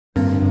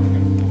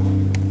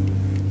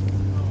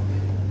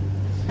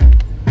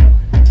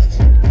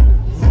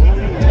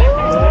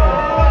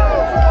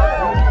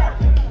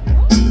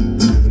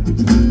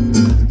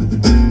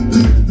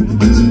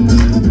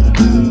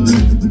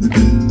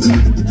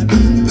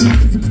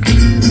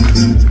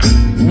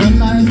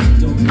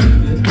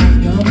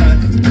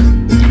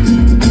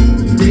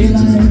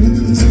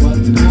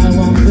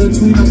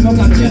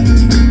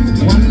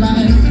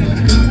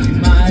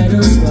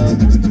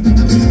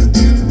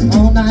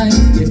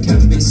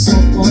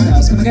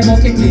I get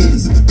more kick,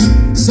 please?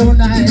 So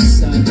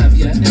nice, I'll have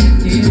you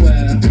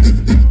anywhere.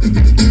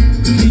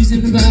 Please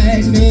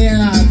invite me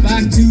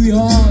back to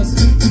yours.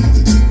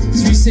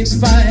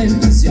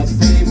 365 is your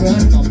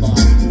favorite number.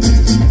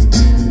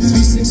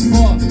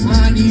 364,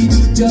 I need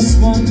just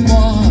one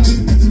more.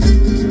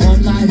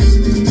 One life,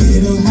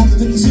 it'll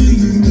happen to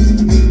you.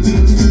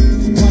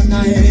 One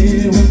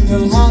night when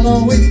the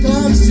Halloween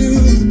comes to.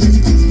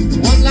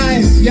 One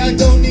life, you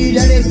don't need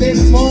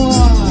anything more.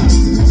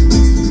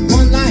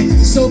 One life,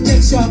 so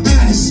get your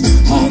ass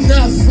on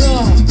the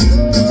floor.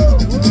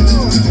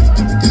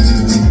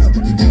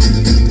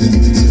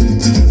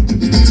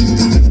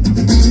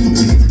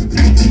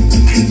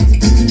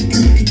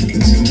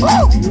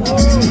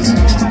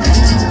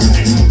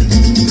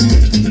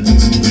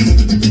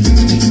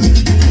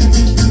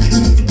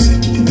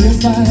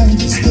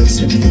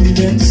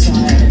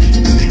 Inside.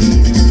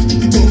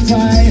 Don't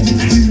cry,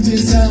 you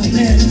deserve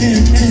it.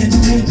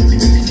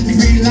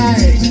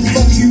 Relight,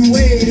 fuck you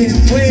waiting.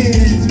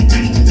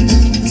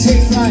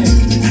 Take flight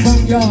from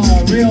your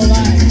real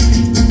life.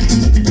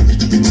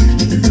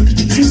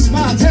 Too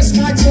smart, test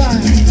my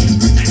drive.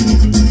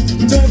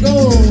 Don't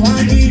go,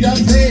 I need a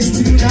place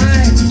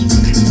tonight.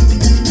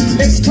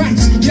 Let's crack,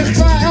 you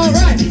cry,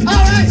 alright.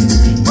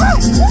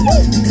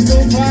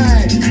 Don't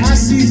cry, I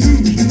see through.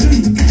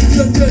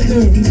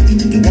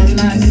 One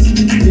life,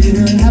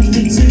 it'll happen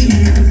to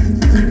you.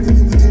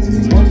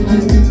 One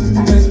night,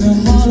 when the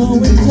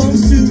Halloween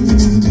comes to.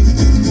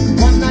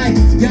 One night,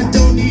 you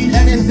don't need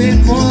anything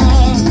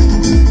more.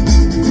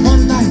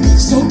 One night,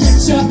 so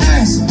get your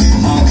ass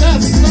on the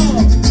floor.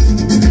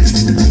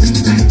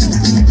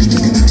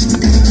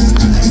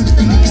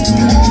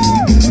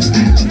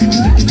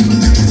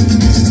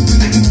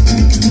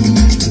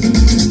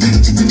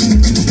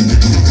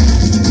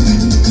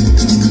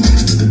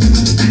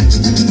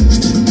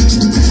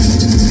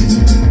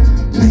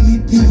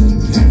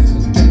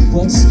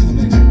 What's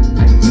coming?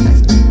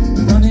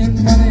 Running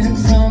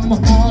from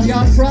all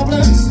your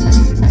problems.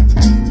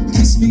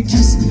 Kiss me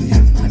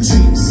in my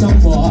dreams some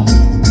more.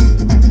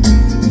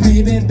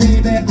 Baby,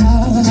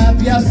 I'll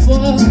have you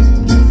for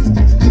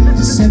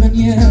 7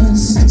 years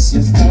since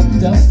you felt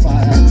the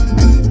fire.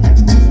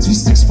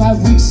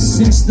 365 weeks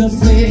since the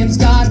flames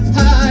got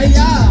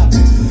higher.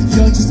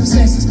 You're just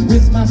obsessed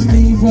with my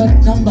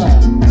favorite number.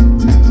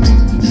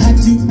 I'd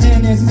do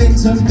anything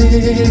to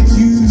make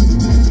you.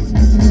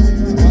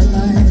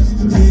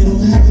 It'll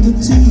happen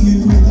to you.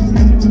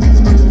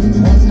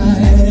 One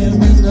night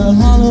when the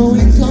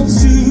Halloween comes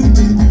to.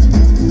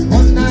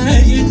 One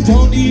night you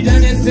don't need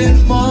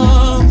anything more.